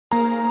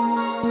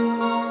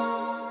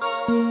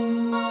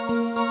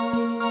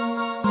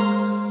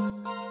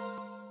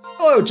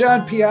Hello,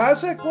 John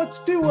Piassek.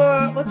 Let's do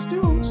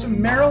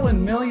some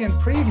Maryland Million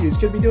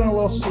previews. Going to be doing a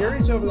little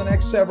series over the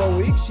next several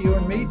weeks. You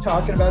and me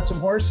talking about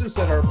some horses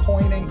that are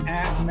pointing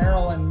at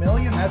Maryland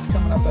Million. That's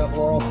coming up at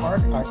Laurel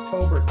Park,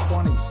 October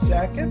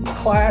 22nd.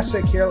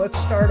 Classic here. Let's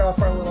start off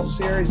our little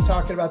series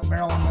talking about the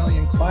Maryland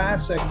Million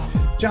Classic.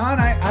 John,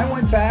 I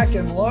went back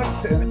and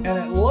looked, and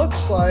it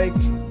looks like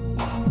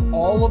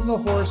all of the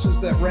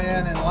horses that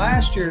ran in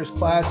last year's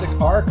Classic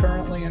are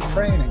currently in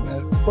training.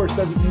 That, of course,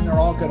 doesn't mean they're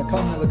all going to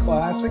come to the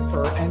Classic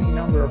for any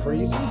number of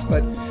reasons,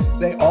 but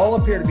they all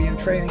appear to be in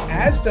training,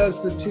 as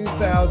does the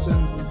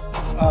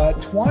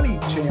 2020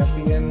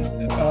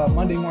 champion,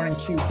 Monday Morning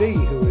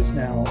QB, who is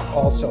now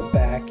also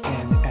back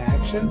in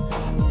action.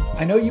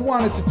 I know you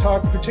wanted to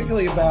talk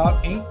particularly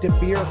about Ain't De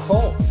Beer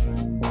Colt.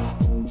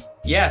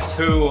 Yes,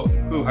 who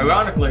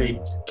ironically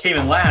came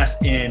in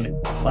last in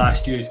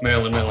last year's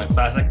Maryland Million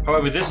Classic.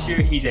 However, this year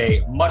he's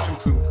a much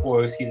improved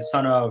horse. He's a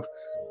son of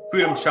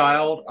Freedom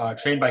Child,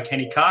 trained by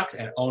Kenny Cox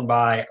and owned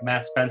by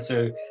Matt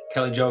Spencer,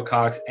 Kelly Joe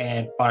Cox,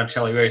 and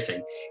Bonicelli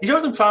Racing. He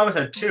showed some promise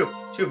at two.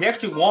 He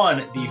actually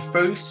won the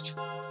first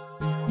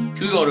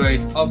two-year-old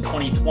race of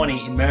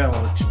 2020 in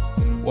Maryland, which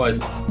was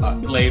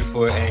delayed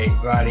for a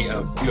variety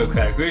of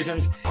bureaucratic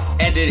reasons.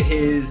 Ended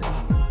his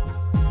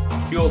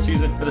fuel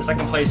season with a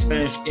second place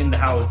finish in the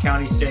Howard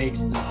County Stakes.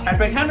 Had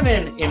been kind of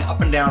in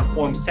up and down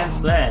form since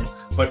then,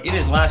 but in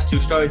his last two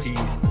starts,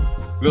 he's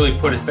really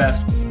put his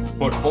best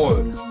foot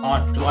forward.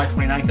 On July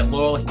 29th at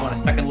Laurel, he won a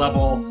second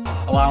level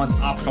allowance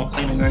optional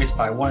claiming race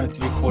by 1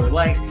 3/4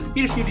 lengths.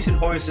 Beat a few decent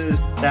horses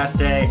that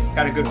day,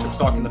 got a good trip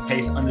stalking the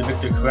pace under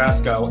Victor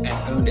Carrasco, and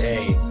earned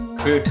a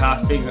career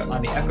top figure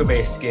on the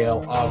Equibase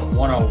scale of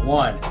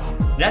 101.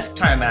 Next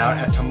time out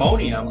at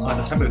Timonium on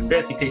September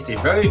 5th, he faced a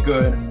very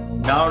good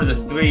down to the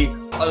three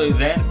other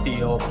than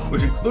field,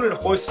 which included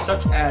horses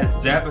such as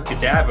Zabra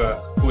Kadabra,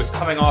 who was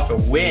coming off a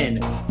win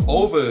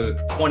over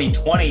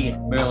 2020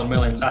 Maryland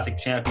Million Classic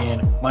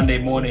champion Monday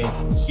Morning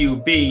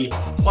QB,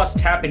 plus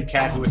Tappan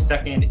Cat, who was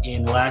second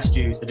in last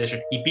year's edition.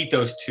 He beat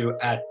those two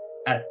at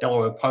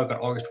Laurel Park on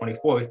August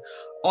 24th.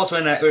 Also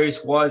in that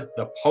race was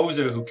the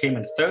Poser, who came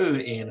in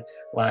third in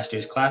last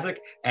year's Classic,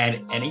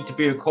 and Ain't De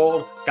Beer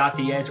Colt got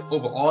the edge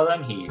over all of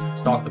them. He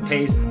stalked the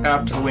pace,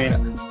 got up to the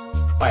win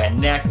by a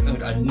neck,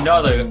 earned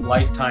another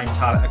lifetime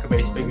top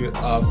Equibase figure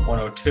of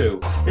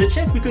 102. There's a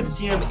chance we could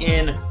see him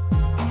in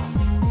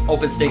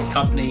Open Stakes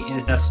company in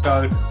his next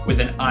start with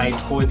an eye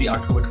toward the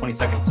October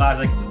 22nd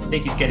Classic. I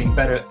think he's getting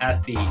better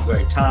at the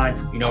right time.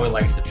 We know he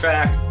likes the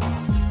track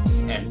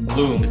and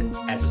looms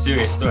as a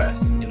serious threat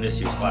in this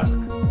year's Classic.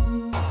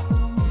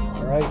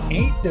 All right,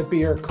 Ain't De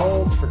Beer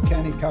Colt for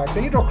Kenny Cox.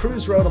 Angel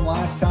Cruz rode him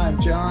last time,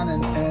 John,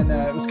 and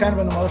it was kind of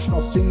an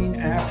emotional scene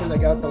after they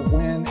got the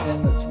win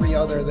in the three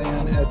other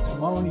than at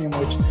Timonium,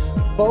 which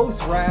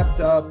both wrapped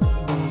up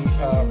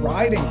the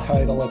riding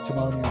title at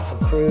Timonium for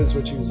Cruz,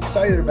 which he was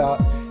excited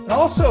about, and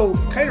also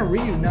kind of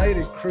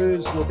reunited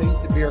Cruz with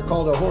Ain't De Beer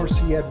Colt, a horse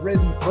he had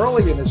ridden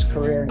early in his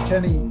career, and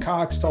Kenny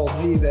Cox told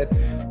me that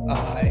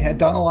had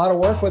done a lot of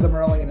work with him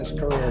early in his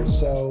career,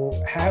 so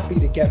happy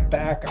to get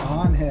back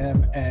on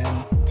him and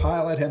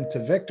pilot him to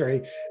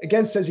victory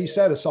against, as you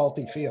said, a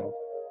salty field.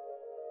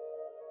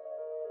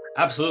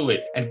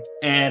 Absolutely, and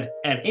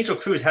Angel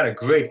Cruz had a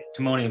great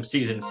Timonium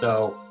season,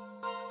 so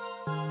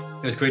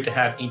it was great to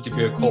have Ain't De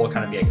Beer Colt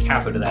kind of be a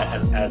capper to that,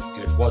 as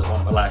it was one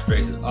of the last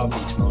races of the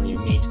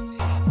Timonium meet.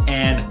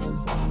 And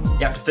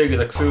you have to figure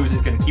that Cruz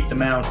is going to keep the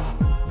mount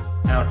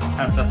out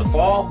at the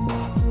fall,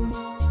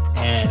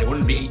 and it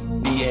wouldn't be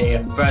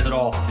a surprise at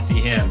all to see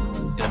him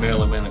in a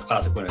Maryland Million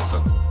Classic winner. So,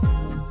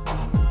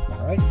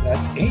 all right,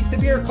 that's Ain't De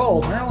Beer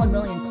Colt, Maryland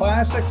Million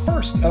Classic.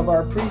 First of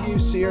our preview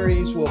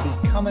series. We'll be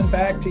coming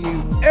back to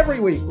you every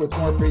week with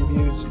more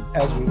previews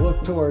as we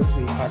look towards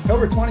the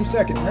October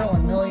 22nd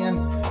Maryland Million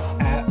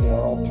at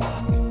Laurel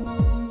Park.